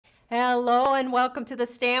Hello and welcome to the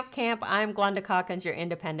Stamp Camp. I'm Glenda Calkins, your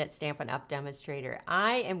independent Stampin' Up! Demonstrator.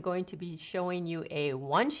 I am going to be showing you a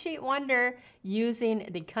one-sheet wonder using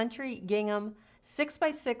the Country Gingham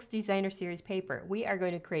 6x6 Designer Series paper. We are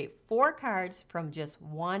going to create 4 cards from just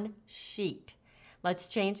one sheet. Let's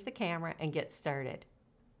change the camera and get started.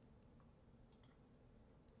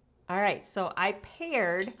 All right, so I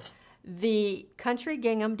paired the Country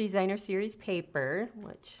Gingham Designer Series paper,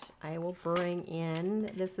 which I will bring in.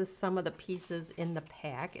 This is some of the pieces in the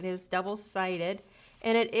pack. It is double-sided,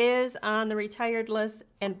 and it is on the retired list,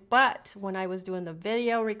 but when I was doing the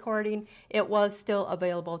video recording, it was still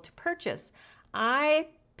available to purchase. I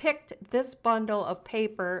picked this bundle of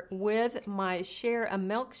paper with my Share A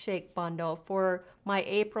Milkshake Bundle for my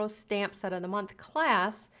April Stamp Set of the Month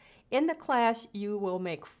class. In the class, you will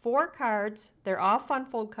make 4 cards. They're all fun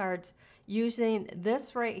fold cards using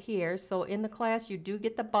this right here. So in the class, you do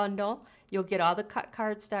get the bundle. You'll get all the cut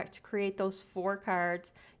cardstock to create those 4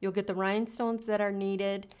 cards. You'll get the rhinestones that are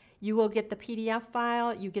needed. You will get the PDF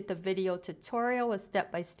file. You get the video tutorial with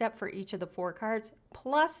step-by-step for each of the 4 cards.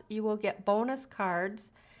 Plus, you will get bonus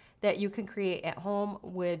cards that you can create at home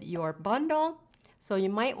with your bundle. So you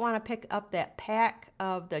might want to pick up that pack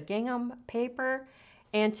of the gingham paper.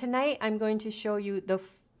 And tonight I'm going to show you the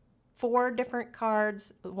 4 different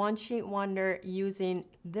cards, one sheet wonder, using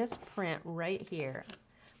this print right here.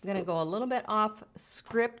 I'm going to go a little bit off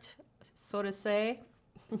script, so to say,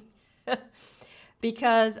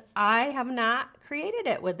 because I have not created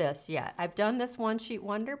it with this yet. I've done this one sheet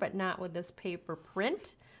wonder, but not with this paper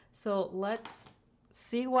print. So let's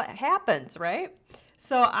see what happens, right?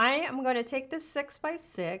 So I am going to take this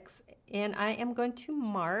 6x6 and I am going to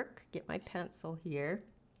mark, get my pencil here,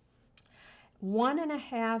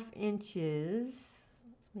 1.5 inches.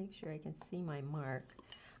 Let's make sure I can see my mark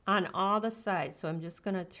on all the sides. So I'm just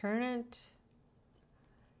going to turn it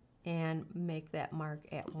and make that mark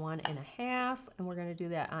at 1.5, and we're going to do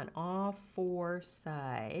that on all 4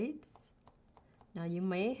 sides. Now you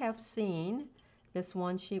may have seen this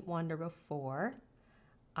one sheet wonder before.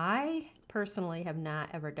 I personally have not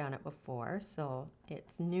ever done it before, so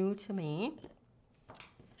it's new to me.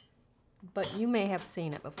 But you may have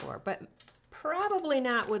seen it before, but probably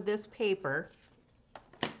not with this paper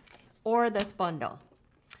or this bundle.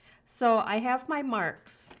 So I have my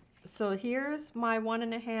marks. So here's my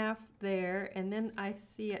 1.5 there, and then I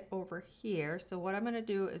see it over here. So what I'm going to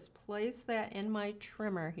do is place that in my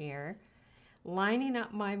trimmer here, lining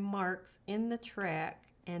up my marks in the track,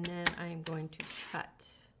 and then I'm going to cut.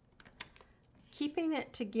 Keeping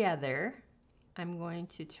it together, I'm going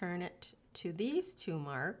to turn it to these 2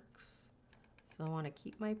 marks. So I want to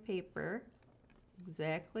keep my paper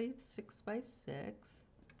exactly 6x6.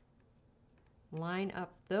 Line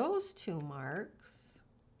up those 2 marks.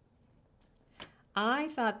 I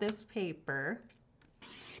thought this paper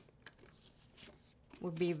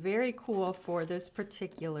would be very cool for this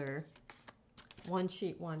particular one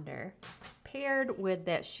sheet wonder, paired with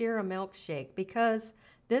that Share A Milkshake, because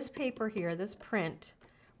this paper here, this print,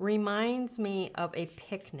 reminds me of a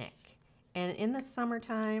picnic. And in the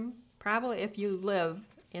summertime, probably if you live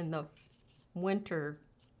in the winter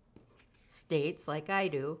states like I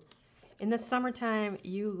do, in the summertime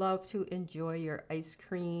you love to enjoy your ice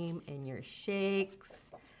cream and your shakes.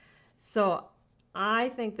 So I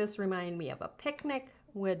think this reminds me of a picnic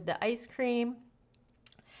with the ice cream,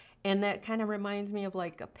 and that kind of reminds me of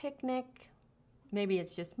like a picnic. Maybe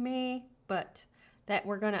it's just me, but that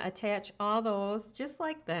we're going to attach all those just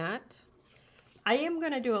like that. I am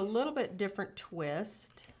going to do a little bit different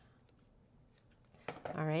twist.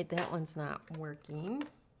 All right, that one's not working.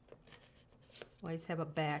 Always have a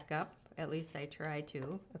backup. At least I try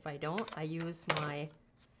to. If I don't, I use my,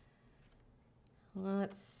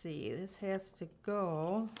 let's see, this has to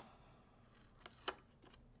go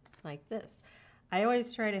like this. I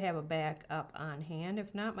always try to have a backup on hand.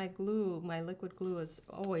 If not, my glue, my liquid glue is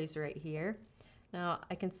always right here. Now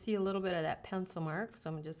I can see a little bit of that pencil mark, so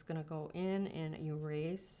I'm just going to go in and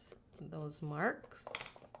erase those marks.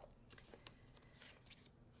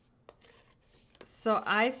 So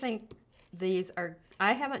I think these are,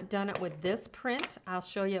 I haven't done it with this print. I'll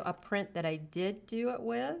show you a print that I did do it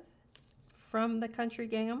with from the Country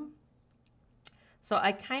Gingham. So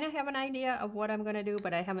I kind of have an idea of what I'm going to do,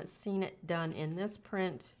 but I haven't seen it done in this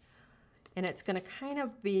print. And it's going to kind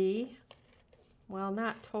of be, well,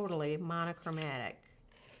 not totally monochromatic.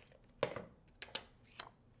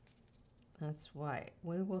 That's why.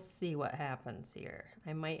 We will see what happens here.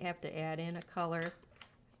 I might have to add in a color.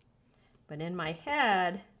 But in my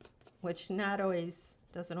head, which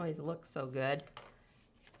doesn't always look so good,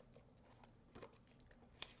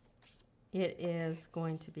 it is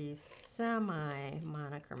going to be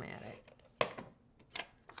semi-monochromatic.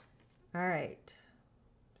 All right,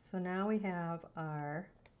 so now we have our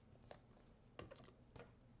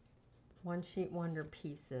One Sheet Wonder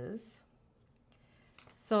pieces.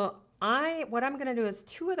 So what I'm going to do is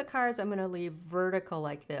 2 of the cards I'm going to leave vertical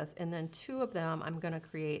like this, and then 2 of them I'm going to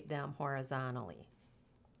create them horizontally.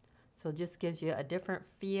 So it just gives you a different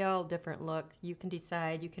feel, different look. You can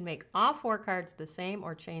decide, you can make all 4 cards the same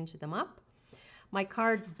or change them up. My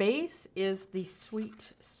card base is the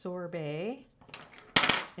Sweet Sorbet,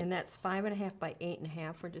 and that's 5.5 by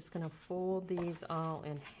 8.5. We're just going to fold these all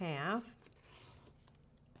in half.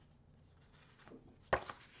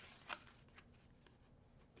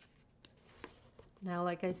 Now,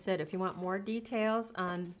 like I said, if you want more details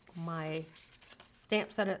on my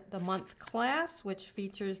Stamp Set of the Month class, which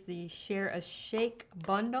features the Share a Shake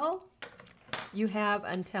Bundle, you have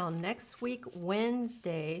until next week,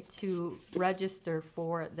 Wednesday, to register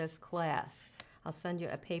for this class. I'll send you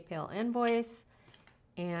a PayPal invoice,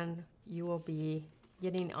 and you will be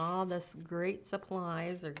getting all this great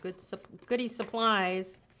supplies or goodie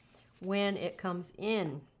supplies when it comes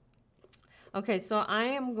in. Okay, so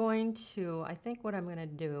I think what I'm going to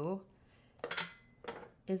do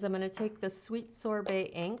is I'm going to take the Sweet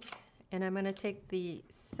Sorbet ink, and I'm going to take the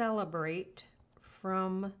Celebrate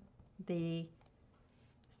from the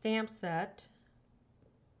stamp set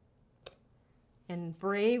and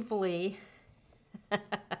bravely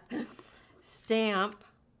stamp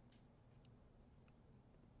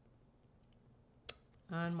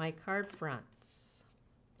on my card fronts.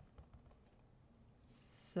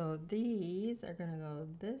 So these are going to go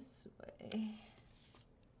this way.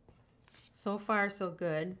 So far, so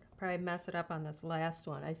good. Probably mess it up on this last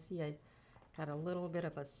one. I see I got a little bit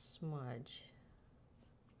of a smudge.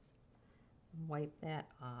 Wipe that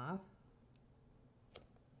off.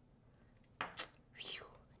 Whew,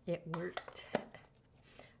 it worked.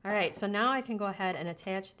 All right, so now I can go ahead and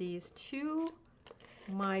attach these to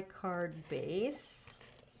my card base.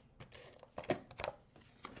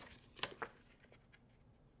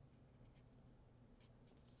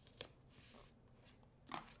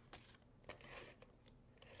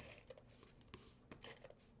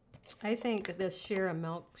 I think this Share a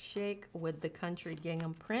Milkshake with the Country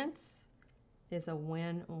Gingham prints is a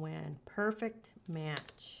win-win. Perfect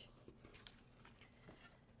match.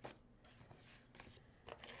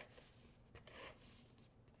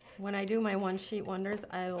 When I do my One Sheet Wonders,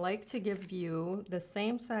 I like to give you the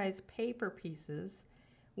same size paper pieces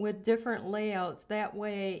with different layouts. That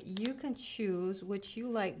way you can choose which you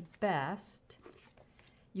like best.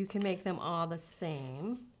 You can make them all the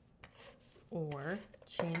same or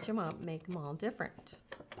change them up, make them all different.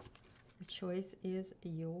 The choice is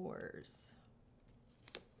yours.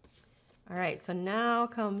 All right, so now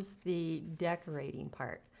comes the decorating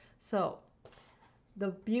part. So the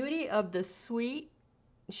beauty of the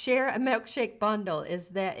Share a Milkshake Bundle is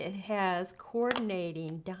that it has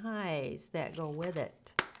coordinating dies that go with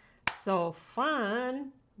it. So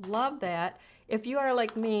fun, love that. If you are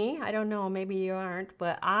like me, I don't know, maybe you aren't,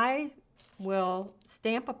 but I will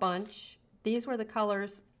stamp a bunch. These were the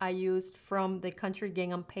colors I used from the Country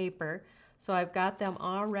Gingham paper. So I've got them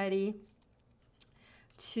all ready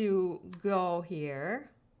to go here.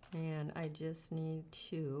 And I just need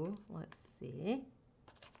to, let's see,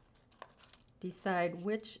 decide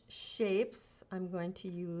which shapes I'm going to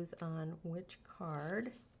use on which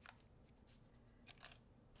card.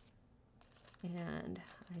 And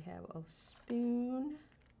I have a spoon.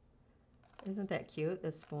 Isn't that cute,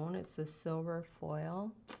 the spoon? It's the silver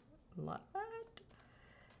foil. Love it.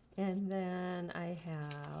 And then I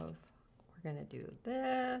have, we're going to do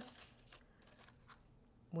this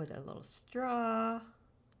with a little straw.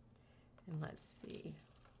 And let's see.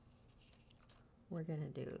 We're going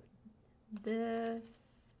to do this,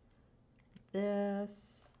 this,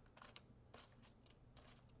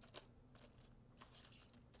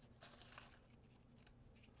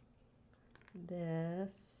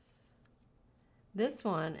 this. This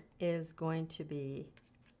one is going to be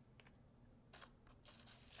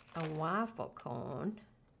a waffle cone.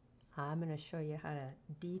 I'm going to show you how to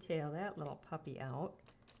detail that little puppy out.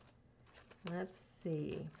 Let's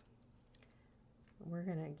see. We're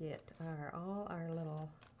going to get all our little,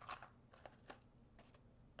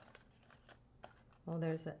 well,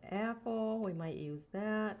 there's an apple. We might use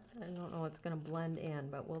that. I don't know, it's going to blend in,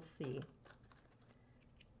 but we'll see.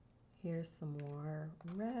 Here's some more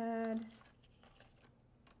red.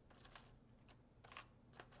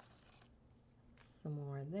 Some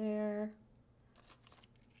more there.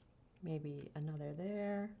 Maybe another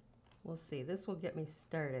there. We'll see. This will get me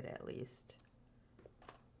started at least.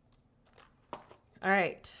 All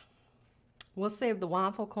right. We'll save the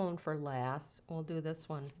waffle cone for last. We'll do this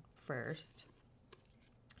one first.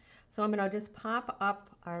 So I'm going to just pop up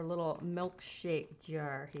our little milkshake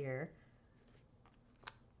jar here.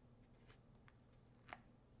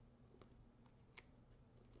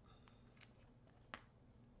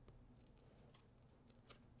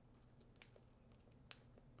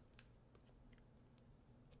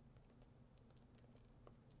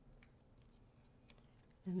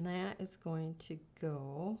 And that is going to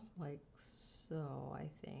go like so, I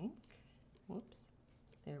think. Whoops.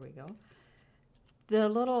 There we go. The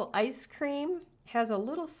little ice cream has a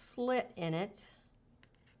little slit in it.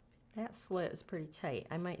 That slit is pretty tight.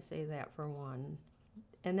 I might say that for one.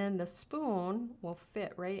 And then the spoon will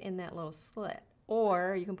fit right in that little slit.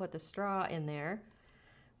 Or you can put the straw in there.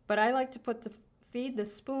 But I like to feed the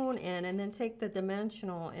spoon in and then take the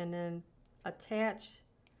dimensional and then attach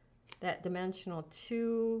that dimensional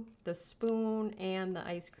to the spoon and the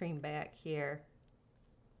ice cream back here.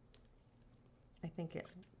 I think it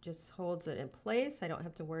just holds it in place. I don't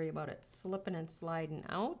have to worry about it slipping and sliding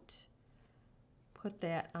out. Put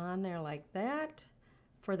that on there like that.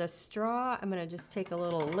 For the straw, I'm going to just take a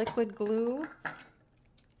little liquid glue.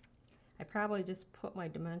 I probably just put my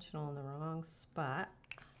dimensional in the wrong spot.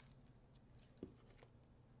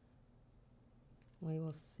 We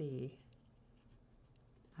will see.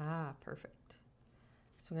 Ah, perfect.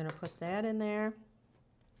 So we're going to put that in there.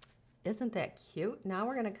 Isn't that cute? Now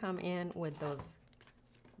we're going to come in with those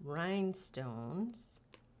rhinestones.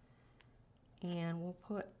 And we'll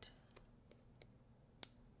put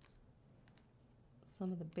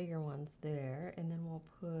some of the bigger ones there. And then we'll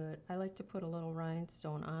put, I like to put a little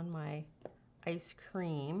rhinestone on my ice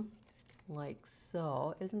cream like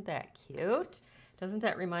so. Isn't that cute? Doesn't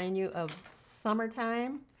that remind you of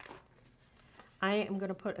summertime? I am going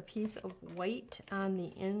to put a piece of white on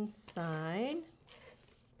the inside.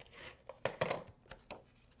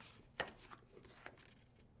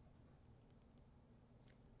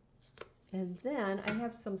 And then I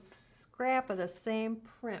have some scrap of the same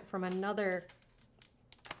print from another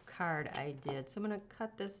card I did. So I'm going to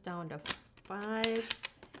cut this down to 5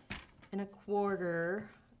 1/4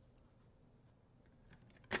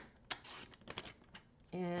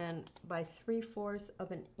 and by 3/4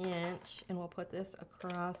 of an inch, and we'll put this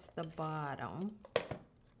across the bottom.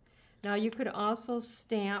 Now you could also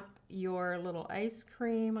stamp your little ice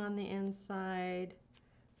cream on the inside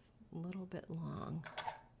a little bit long,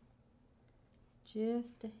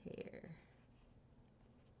 just a hair.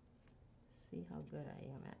 See how good I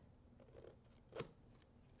am at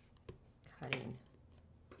cutting.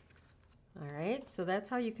 All right, so that's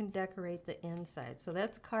how you can decorate the inside. So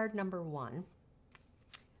that's card number 1.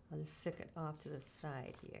 I'll just stick it off to the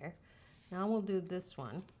side here. Now we'll do this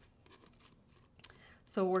one.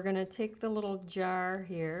 So we're going to take the little jar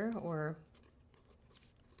here, or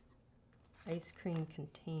ice cream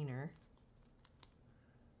container,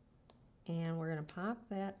 and we're going to pop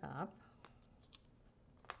that up.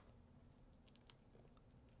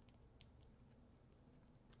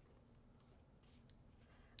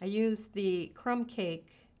 I use the crumb cake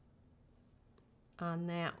on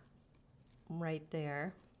that right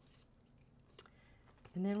there.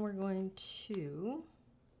 And then we're going to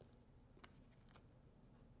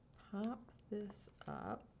pop this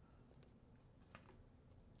up.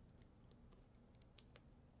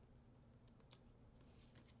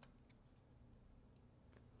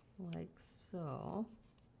 Like so.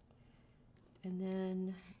 And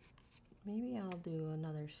then maybe I'll do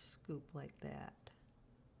another scoop like that.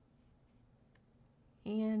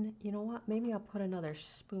 And you know what? Maybe I'll put another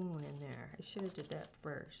spoon in there. I should have did that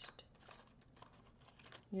first.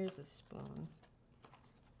 Here's a spoon.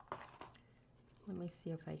 Let me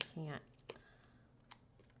see if I can't.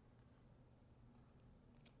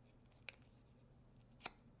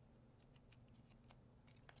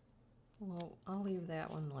 Well, I'll leave that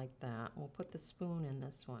one like that. We'll put the spoon in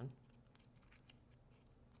this one.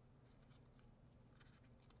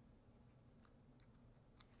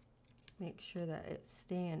 Make sure that it's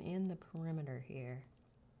staying in the perimeter here.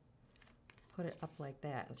 Put it up like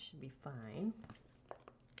that. It should be fine.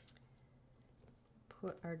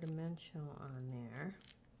 Put our dimensional on there.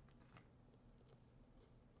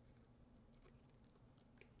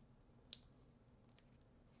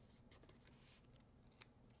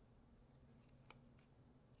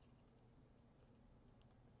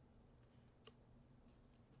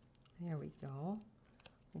 There we go.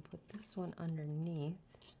 We'll put this one underneath.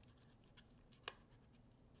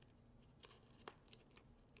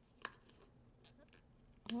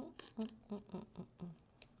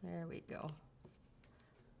 There we go.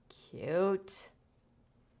 Cute.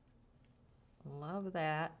 love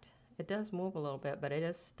that. It does move a little bit, but it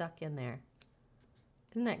is stuck in there.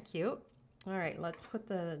 Isn't that cute? All right, let's put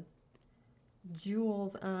the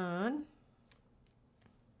jewels on.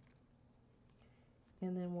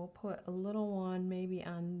 And then we'll put a little one maybe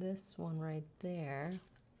on this one right there.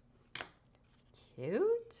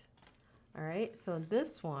 Cute. All right, so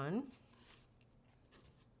this one,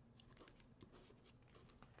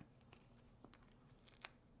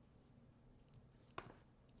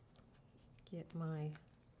 get my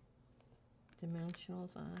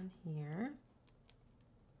dimensionals on here.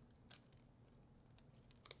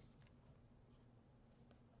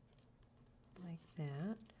 Like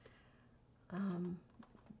that.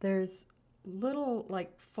 There's little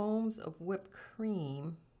like foams of whipped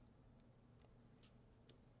cream.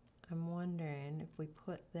 I'm wondering if we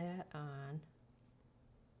put that on.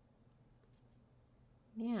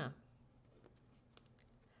 Yeah. I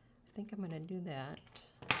think I'm going to do that.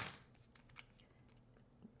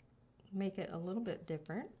 Make it a little bit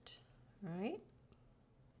different, right?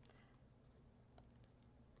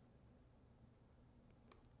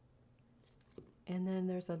 And then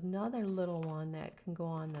there's another little one that can go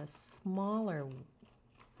on the smaller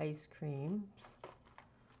ice creams.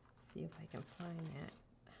 See if I can find that.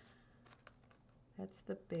 That's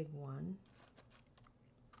the big one.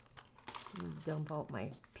 Let me dump out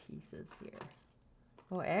my pieces here.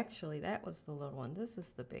 Oh, actually, that was the little one. This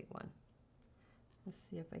is the big one. Let's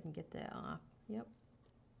see if I can get that off. Yep.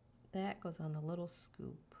 That goes on the little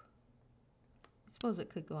scoop. I suppose it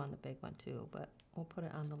could go on the big one too, but we'll put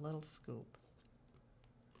it on the little scoop.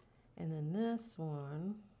 And then this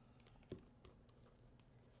one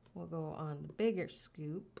will go on the bigger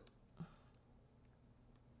scoop,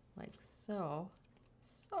 like so.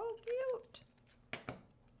 So cute.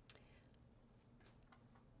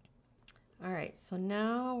 All right, so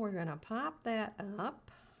now we're gonna pop that up.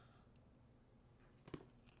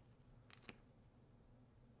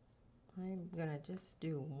 I'm gonna just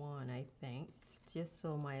do one, I think, just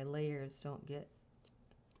so my layers don't get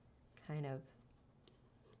kind of,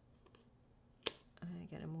 I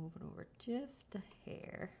gotta move it over just a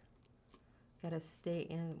hair. Gotta stay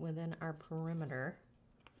in within our perimeter.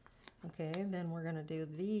 Okay, then we're gonna do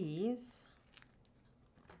these.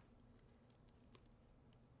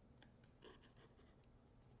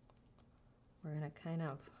 We're gonna kind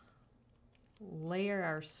of layer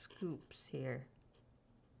our scoops here.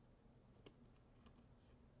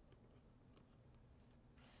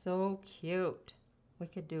 So cute. We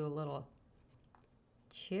could do a little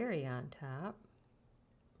cherry on top.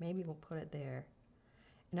 Maybe we'll put it there.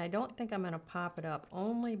 And I don't think I'm going to pop it up,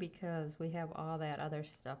 only because we have all that other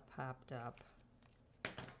stuff popped up.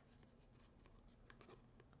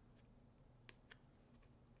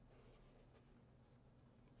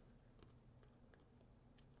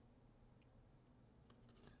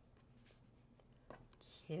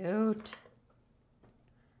 Cute.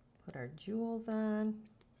 Put our jewels on.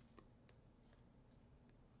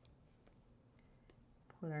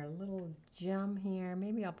 Put our little gem here.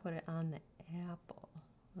 Maybe I'll put it on the apple.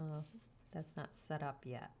 That's not set up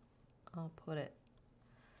yet. I'll put it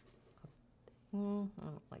up. I don't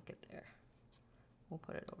like it there. We'll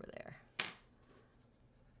put it over there.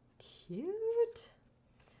 Cute.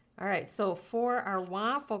 All right, so for our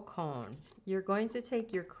waffle cone, you're going to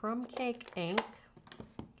take your crumb cake ink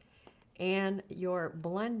and your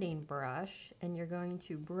blending brush, and you're going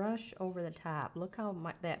to brush over the top. Look how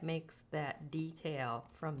much that makes that detail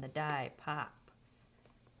from the die pop.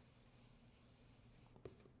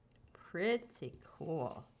 Pretty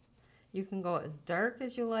cool. You can go as dark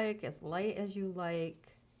as you like, as light as you like,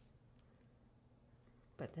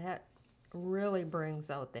 but that really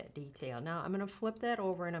brings out that detail. Now I'm going to flip that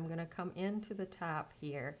over and I'm going to come into the top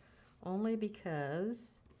here, only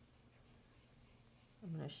because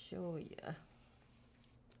I'm going to show you.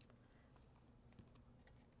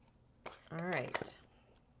 All right.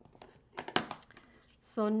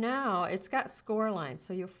 So now it's got score lines.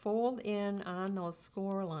 So you fold in on those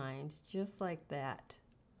score lines just like that.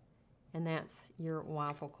 And that's your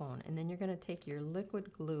waffle cone. And then you're going to take your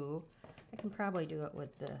liquid glue. I can probably do it with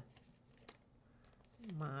the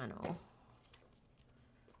mono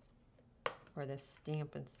or the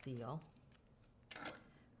Stampin' Seal.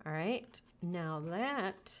 All right. Now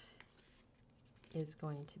that is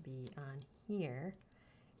going to be on here.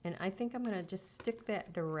 And I think I'm going to just stick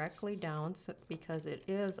that directly down because it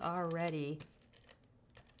is already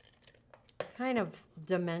kind of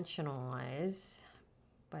dimensionalized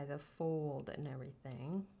by the fold and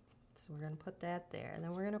everything. So we're going to put that there. And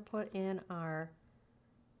then we're going to put in our,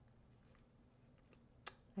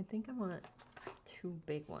 I think I want 2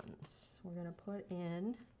 big ones. We're going to put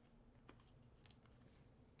in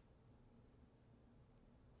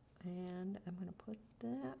And I'm going to put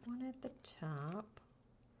that one at the top.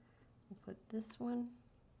 We'll put this one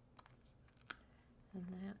and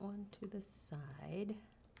that one to the side.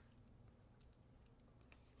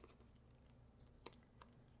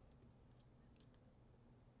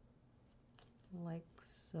 Like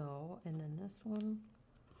so. And then this one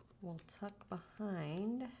will tuck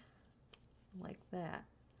behind like that.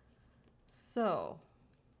 So,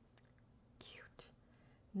 cute.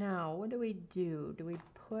 Now, what do we do? Do we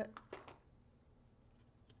put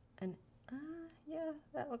an, yeah,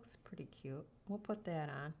 that looks pretty cute. We'll put that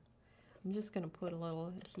on. I'm just going to put a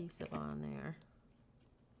little adhesive on there.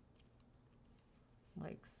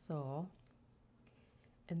 Like so.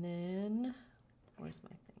 And then, where's my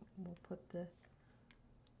thing? We'll put the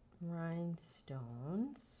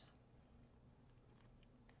rhinestones.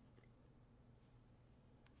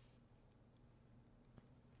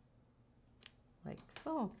 Like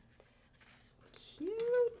so.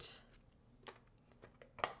 Cute.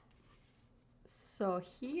 So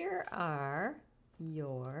here are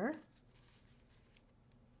your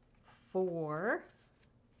 4,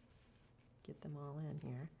 get them all in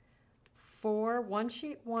here, 4 One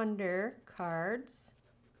Sheet Wonder cards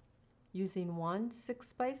using 1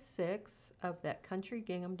 6x6 of that Country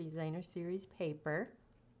Gingham Designer Series paper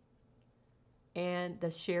and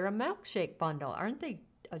the Share A Milkshake Bundle. Aren't they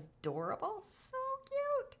adorable? So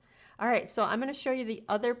cute. All right, so I'm going to show you the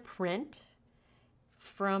other print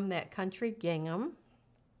from that Country Gingham.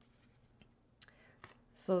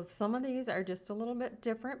 So some of these are just a little bit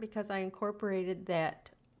different because I incorporated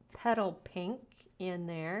that petal pink in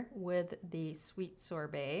there with the sweet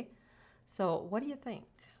sorbet. So what do you think?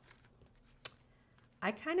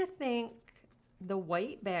 I kind of think the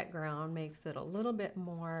white background makes it a little bit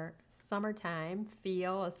more summertime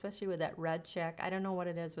feel, especially with that red check. I don't know what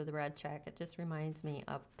it is with the red check. It just reminds me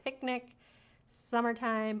of picnic,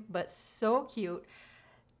 summertime, but so cute.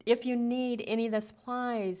 If you need any of the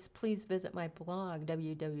supplies, please visit my blog,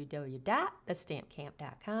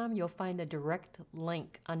 www.TheStampCamp.com. You'll find the direct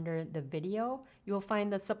link under the video. You will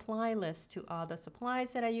find the supply list to all the supplies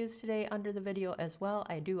that I use today under the video as well.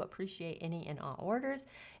 I do appreciate any and all orders.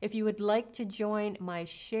 If you would like to join my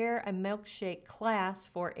Share a Milkshake class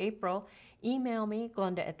for April, email me,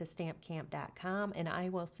 Glenda@TheStampCamp.com, and I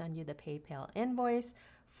will send you the PayPal invoice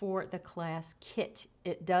for the class kit.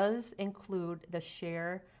 It does include the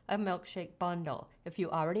Share a Milkshake bundle. If you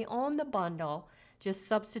already own the bundle, just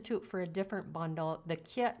substitute for a different bundle. The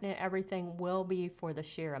kit and everything will be for the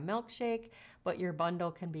Share a Milkshake, but your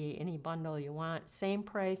bundle can be any bundle you want. Same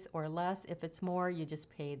price or less. If it's more, you just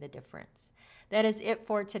pay the difference. That is it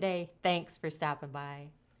for today. Thanks for stopping by.